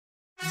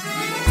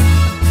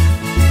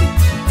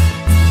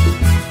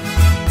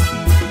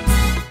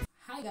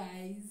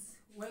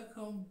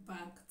welcome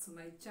back to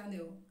my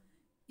channel.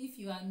 If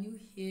you are new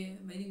here,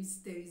 my name is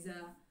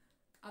Theresa.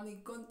 I'm a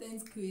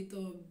content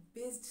creator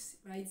based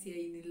right here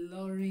in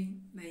Ilorin,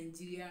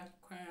 Nigeria,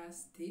 Kwara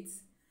State.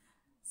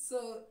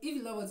 So if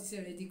you love what you see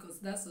already,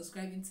 consider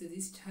subscribing to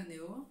this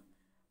channel.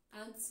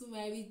 And to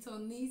my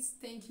returnees,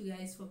 thank you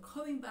guys for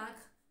coming back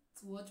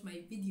to watch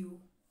my video.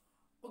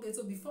 Okay,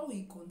 so before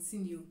we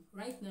continue,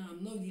 right now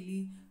I'm not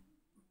really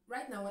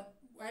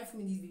while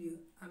filming this video,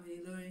 I'm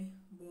in Ilorin,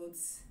 but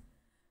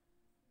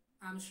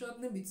I'm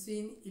shuttling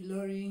between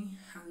Ilorin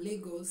and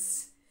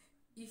Lagos,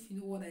 if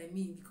you know what I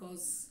mean,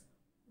 because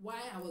why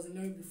I was in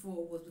Ilorin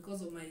before was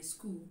because of my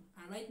school,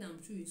 and right now I'm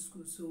through with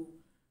school, so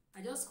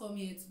I just come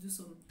here to do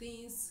some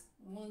things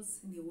once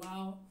in a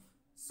while.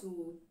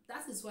 So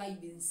that is why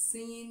you've been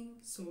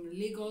seeing some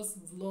Lagos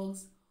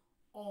vlogs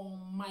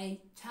on my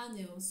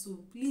channel.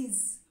 So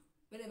please,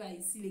 whenever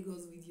you see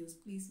Lagos videos,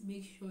 please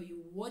make sure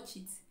you watch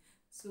it.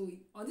 So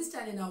on this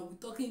channel now, we'll be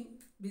talking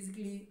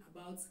basically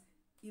about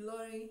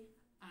Ilorin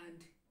and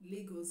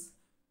Lagos,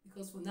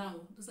 because for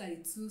now those are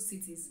the two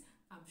cities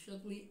I'm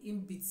shortly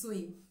in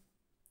between,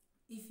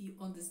 if you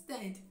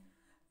understand.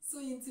 So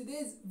in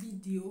today's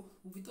video,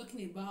 we'll be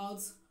talking about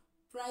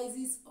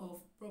prices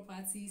of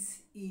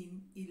properties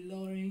in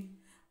Ilorin.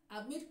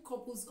 I've made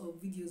couples of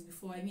videos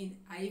before. I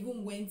mean, I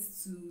even went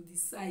to the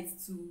site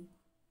to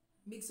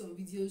make some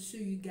videos, show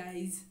you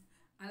guys.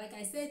 And like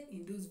I said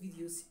in those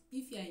videos,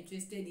 if you are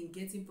interested in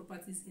getting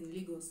properties in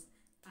Lagos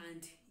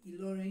and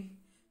Ilorin,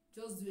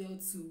 just do well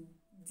to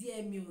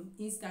DM me on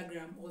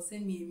Instagram or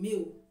send me a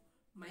mail.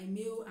 My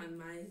mail and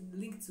my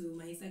link to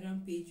my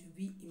Instagram page will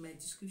be in my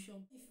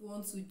description. If you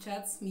want to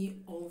chat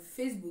me on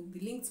Facebook, the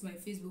link to my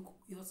Facebook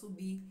will also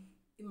be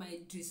in my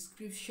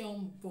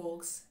description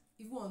box,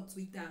 even on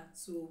Twitter,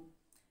 so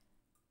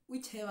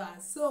whichever.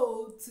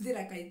 So today,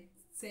 like I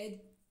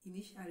said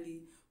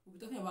initially, we'll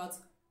be talking about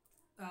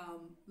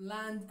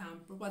land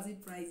and property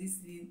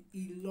prices in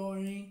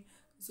Ilorin.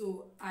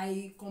 So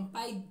I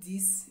compiled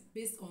this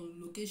based on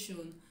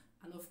location,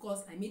 and of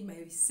course I made my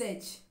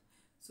research.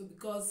 So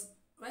because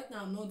right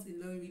now I'm not in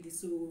Ilorin really,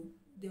 so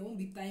there won't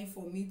be time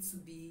for me to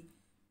be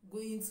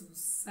going to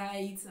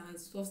sites and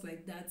stuff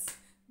like that.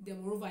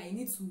 Then moreover, I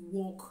need to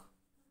work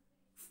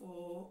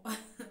for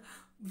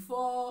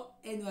before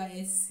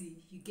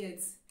NYSC, you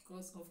get,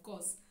 because of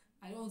course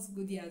I don't want to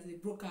go there as a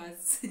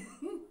broadcast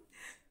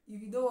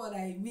if you know what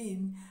I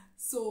mean.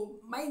 So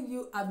mind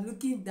you, I'm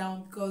looking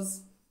down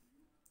because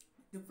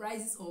the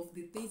prices of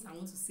the things I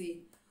want to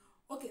say.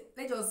 Okay,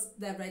 let's just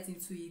dive right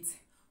into it.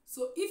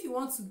 So if you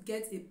want to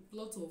get a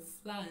plot of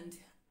land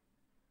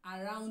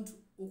around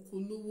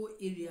Okolowo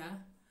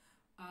area,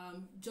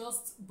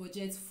 just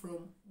budget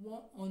from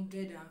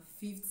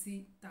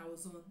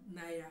 150,000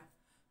 naira.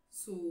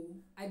 So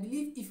I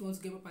believe if you want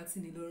to get property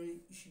in Ilorin,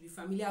 you should be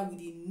familiar with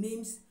the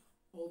names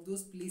of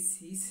those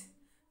places.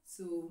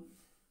 So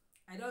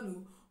I don't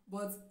know,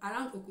 but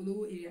around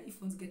Okolowo area, if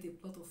you want to get a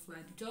plot of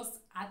land,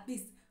 just at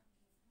least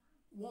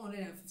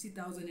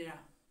 150,000 naira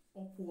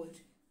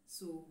upward,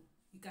 so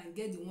you can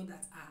get the one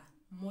that are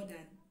more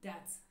than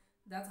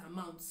that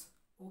amount.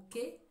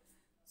 Okay,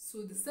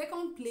 so the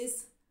second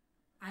place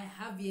I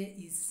have here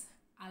is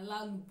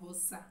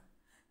Alalubosa.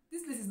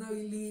 This place is not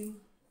really,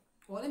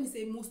 or let me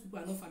say, most people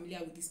are not familiar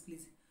with this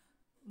place.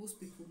 Most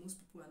people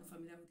are not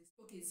familiar with this.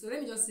 Okay, so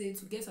let me just say,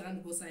 to get to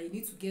Alalubosa, you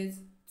need to get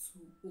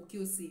to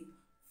xoxo.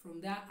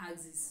 From that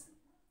axis,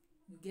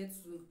 you get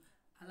to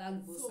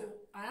Alalubosa. So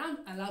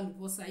around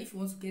Alalubosa, if you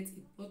want to get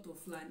a plot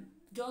of land,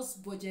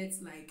 just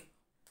budget like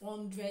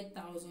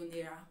 100,000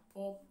 naira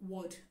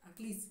upward, at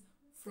least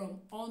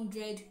from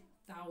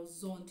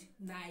 100,000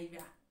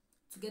 naira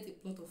to get a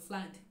plot of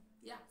land.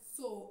 Yeah.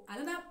 So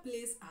another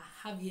place I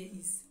have here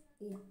is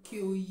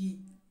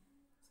Okeoyi.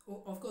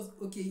 Oh, of course,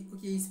 okay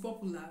is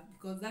popular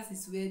because that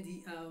is where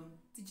the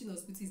teaching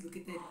hospital is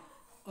located.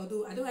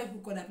 Although I don't know why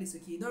people call that place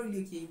okay, not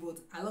really okay, but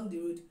along the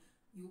road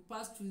you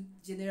pass through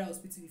General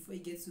Hospital before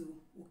you get to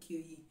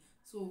Okeoyi.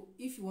 So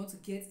if you want to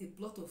get a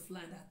plot of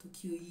land at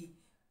Okeoyi,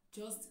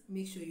 just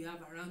make sure you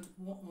have around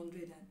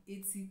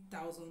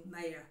 180,000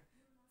 naira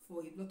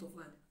for a plot of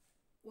land.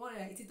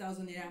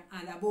 180,000 naira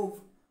and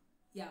above,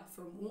 yeah,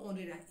 from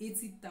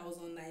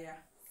 180,000 naira.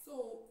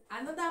 So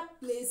another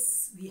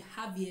place we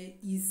have here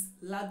is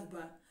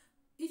Laduba.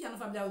 If you are not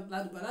familiar with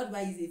Laduba,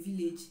 Laduba is a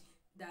village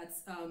that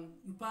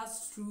you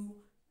pass through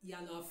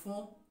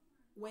Yanafon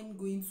when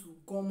going to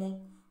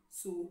Gomo.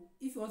 So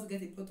if you want to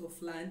get a plot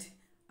of land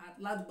at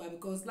Laduba,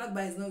 because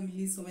Laduba is not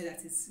really somewhere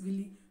that is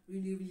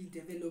really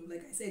developed,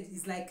 like I said,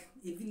 it's like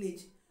a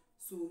village,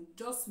 so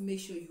just make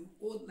sure you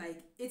owe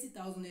like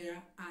 80,000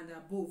 naira and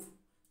above,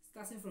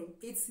 starting from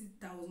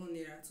 80,000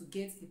 naira to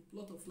get a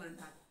plot of land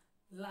at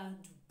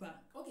Laduba.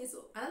 Okay,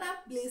 so another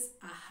place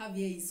I have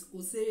here is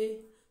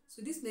Osere.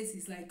 So this place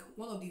is like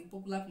one of the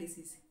popular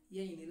places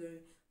here in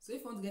Ilorin. So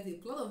if you want to get a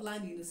plot of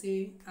land in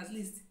Osere, at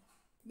least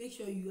make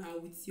sure you are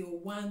with your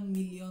 1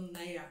 million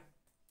naira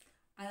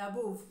and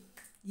above.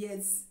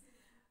 Yes,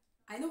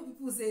 I know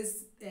people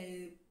says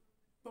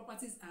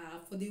properties are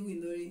affordable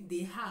in Ilorin.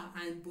 They are,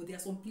 but there are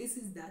some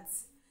places that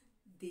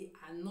they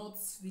are not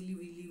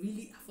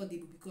really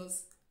affordable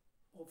because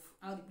of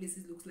how the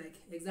places looks like.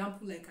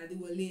 Example like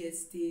Adewale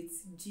Estate,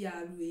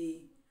 GRA,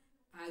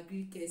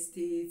 Agric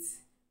Estate,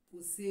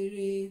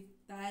 Posere,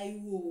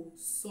 Taiwo,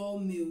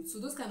 Sawmill. So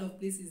those kind of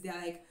places,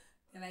 they're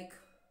like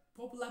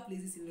popular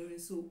places in Ilorin.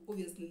 So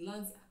obviously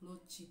lands are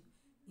not cheap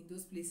in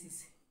those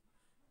places,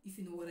 if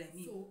you know what I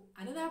mean. So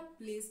another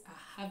place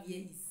I have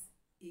here is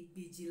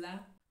Egbejila.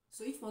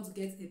 So if you want to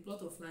get a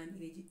plot of land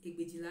in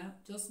Egbejila,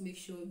 just make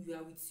sure you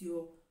are with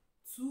your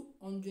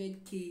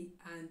 200k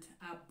and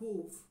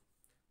above.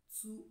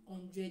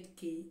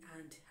 200k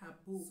and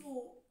above.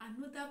 So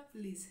another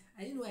place,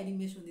 I didn't know I didn't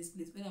mention this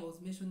place when I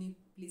was mentioning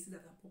places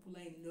that are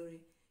popular in Ilorin,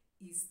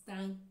 is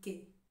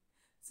Tanke.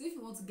 So if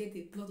you want to get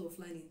a plot of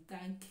land in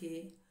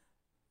Tanke,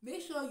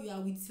 make sure you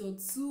are with your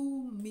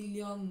 2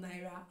 million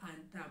naira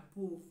and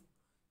above.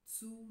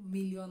 2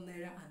 million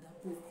naira and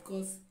above,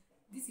 because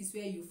this is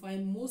where you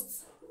find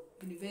most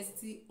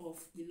University of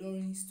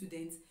Ilorin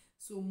students.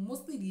 So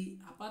mostly the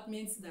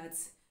apartments that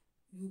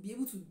you will be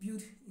able to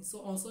build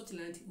on such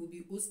land will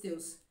be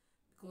hostels,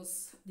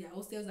 because their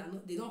hostels are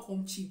not, they don't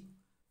come cheap.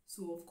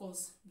 So of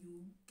course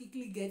you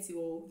quickly get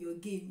your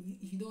gain,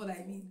 if you know what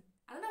I mean.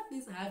 Another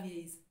place I have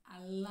here is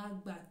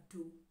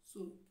Alagbado.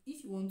 So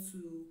if you want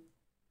to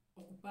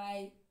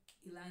occupy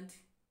a land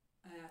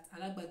at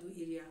Alagbado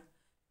area,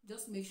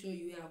 just make sure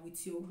you are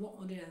with your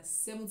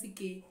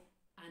 170k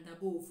and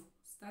above,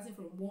 starting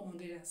from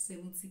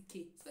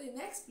 170k. So the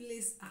next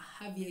place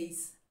I have here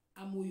is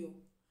Amoyo.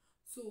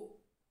 So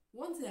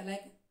one thing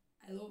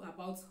I love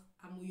about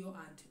Amoyo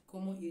and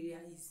common area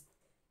is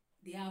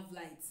they have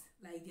lights.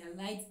 Like their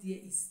light there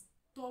is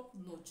top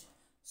notch.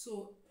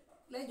 So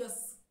let's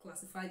just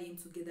classify them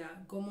together,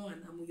 Gomo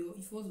and Amoyo.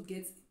 If you want to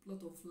get a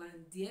plot of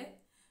land there,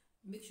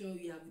 make sure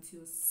you are with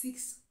your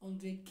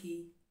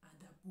 600k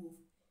and above.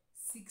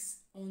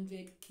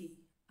 600k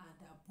and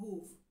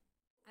above.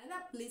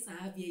 Another place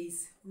I have here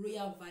is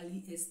Royal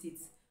Valley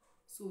Estate.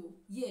 So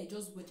yeah,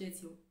 just budget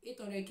your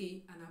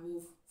 800k and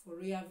above for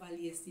Royal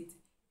Valley Estate.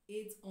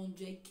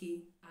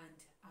 800k and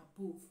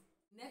above.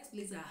 Next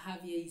place I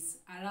have here is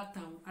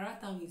Aratown.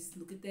 Aratown is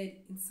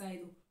located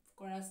inside of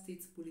Kwara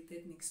State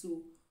Polytechnic.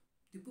 So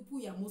the people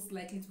you are most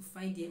likely to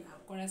find here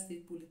are Kwara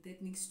State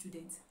Polytechnic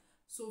students.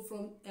 So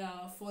from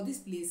for this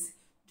place,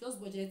 just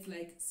budget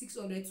like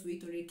 600 to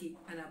 800k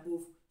and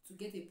above to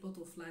get a plot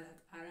of land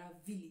at Ara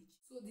Village.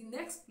 So the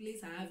next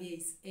place I have here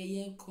is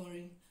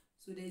Eyenkorin.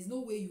 So there is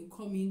no way you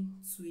come in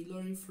to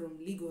Ilorin from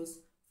Lagos,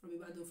 from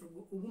Ibadan, from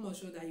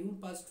Ogbomoso, that you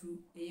won't pass through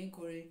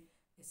Eyenkorin,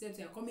 except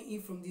you are coming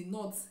in from the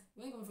north.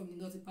 When you come from the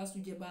north, you pass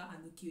through Jeba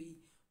and Okeoyi.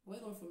 When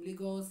you come from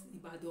Lagos,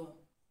 Ibadan,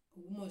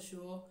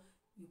 Ogbomoso,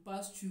 you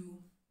pass through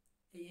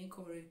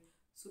Eyenkorin.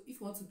 So if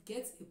you want to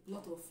get a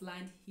plot of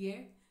land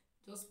here,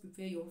 just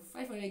prepare your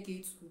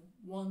 500k to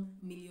 1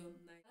 million.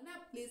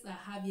 Another place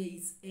I have here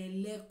is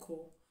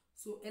Eleko.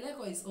 So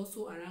Eleko is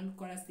also around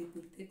Kwara State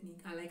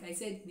Polytechnic, and like I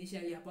said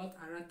initially about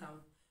Aratown,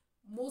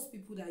 most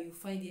people that you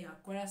find here are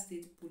Kwara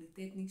State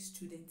Polytechnic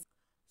students.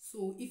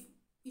 So if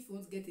you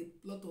want to get a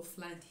plot of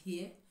land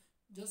here,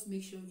 just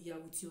make sure you are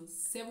with your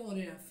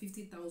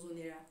 750,000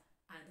 naira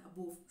and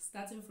above,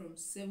 starting from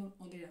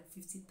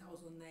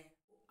 750,000 naira.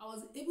 I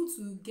was able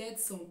to get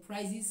some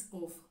prices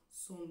of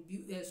some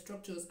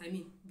structures,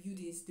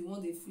 buildings, the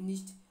one they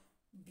finished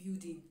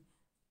building,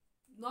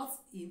 not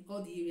in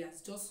all the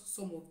areas, just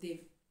some of them.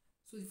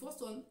 So the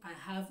first one I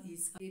have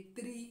is a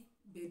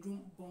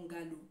 3-bedroom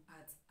bungalow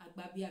at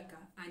Agbabiaka,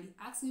 and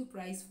the asking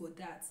price for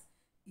that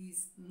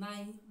is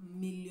 9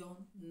 million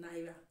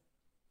naira.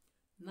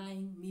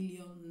 9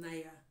 million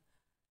naira.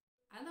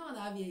 Another one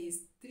I have here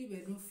is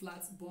 3-bedroom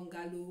flat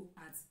bungalow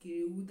at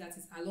Kerewu, that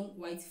is along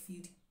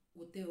Whitefield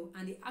Hotel,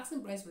 and the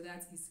asking price for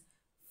that is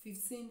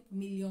 15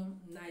 million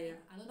naira.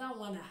 Another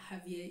one I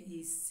have here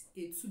is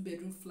a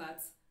 2-bedroom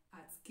flat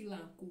at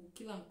Kilanko.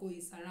 Kilanko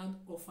is around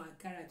Offa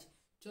Garage,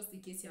 just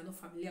in case you are not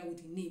familiar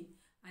with the name,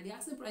 and the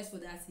asking price for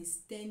that is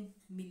 10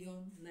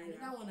 million naira.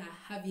 Another one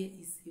I have here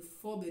is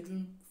a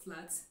 4-bedroom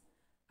flat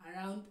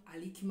around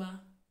Alikima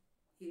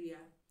area.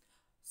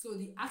 So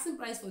the asking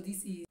price for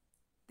this is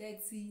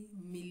 30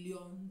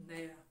 million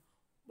naira.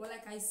 But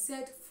like I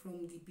said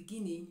from the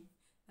beginning,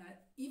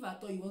 that if at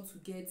all you want to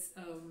get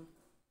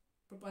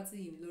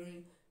property in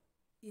Ilorin,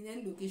 in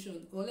any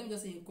location, or let me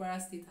just say in Kwara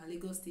State and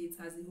Lagos State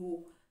as a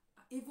whole,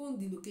 even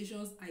the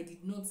locations I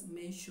did not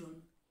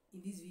mention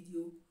in this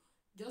video,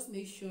 just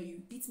make sure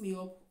you hit me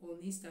up on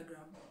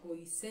Instagram or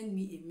you send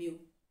me a mail.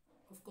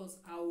 Of course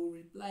I will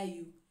reply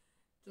you.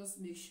 Just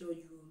make sure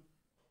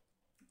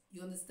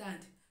you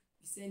understand.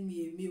 You send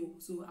me a mail,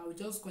 so I will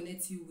just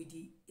connect you with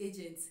the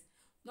agent.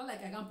 Not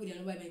like I can't put their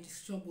number in my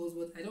description box,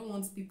 but I don't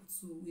want people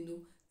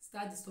to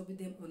start disturbing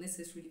them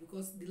unnecessarily,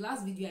 because the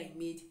last video I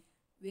made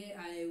where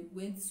I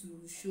went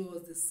to show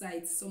us the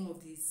sites, some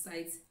of the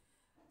sites,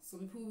 some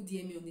people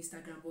DM me on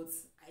Instagram, but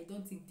I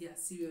don't think they are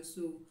serious.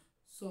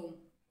 So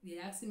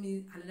they're asking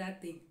me another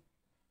thing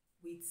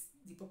with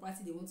the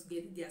property they want to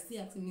get. They are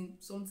still asking me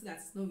something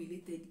that's not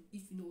related,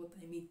 if you know what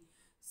I mean.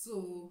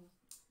 So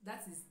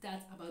that is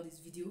that about this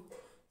video.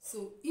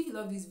 So if you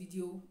love this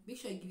video, make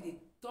sure you give it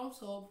a thumbs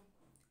up,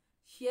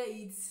 share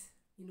it.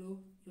 You know,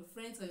 your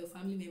friends or your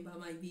family member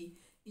might be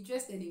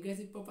interested in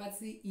getting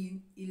property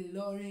in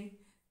Ilorin.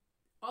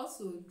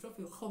 Also drop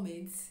your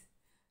comments.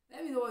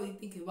 Let me know what you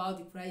think about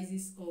the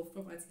prices of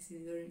properties in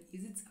Ilorin.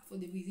 Is it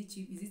affordable? Is it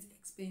cheap? Is it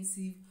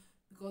expensive?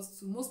 Because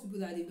to most people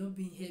that they've not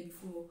been here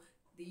before,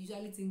 they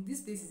usually think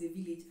this place is a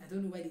village. I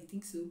don't know why they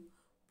think so.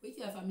 But if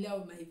you are familiar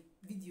with my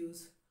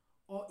videos,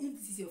 or if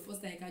this is your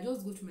first time, you can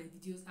just go through my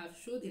videos. I've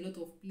showed a lot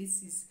of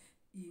places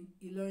in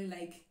Ilorin.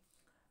 Like,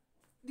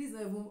 this is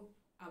not even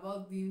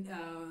about being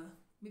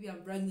maybe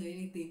I'm bragging or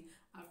anything.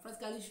 I've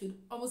practically showed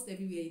almost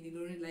everywhere in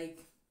Ilorin, like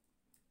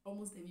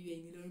almost everywhere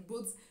in Ilorin,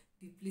 both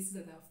the places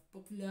that are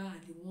popular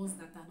and the ones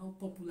that are not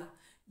popular.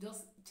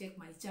 Just check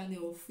my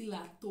channel, feel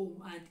at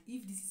home, and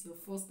if this is your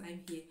first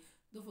time here,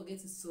 don't forget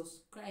to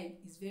subscribe.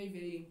 It's very,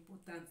 very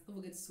important. Don't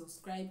forget to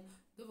subscribe.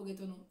 Don't forget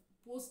to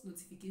post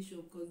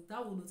notification, because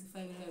that will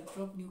notify when I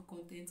drop new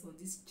content on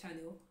this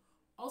channel.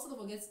 Also,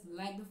 don't forget to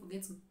like, don't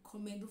forget to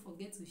comment, don't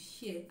forget to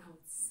share. I will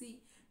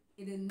see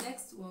in the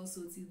next one.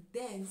 So till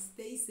then,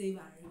 stay safe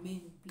and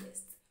remain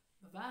blessed.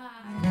 Bye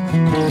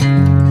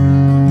bye.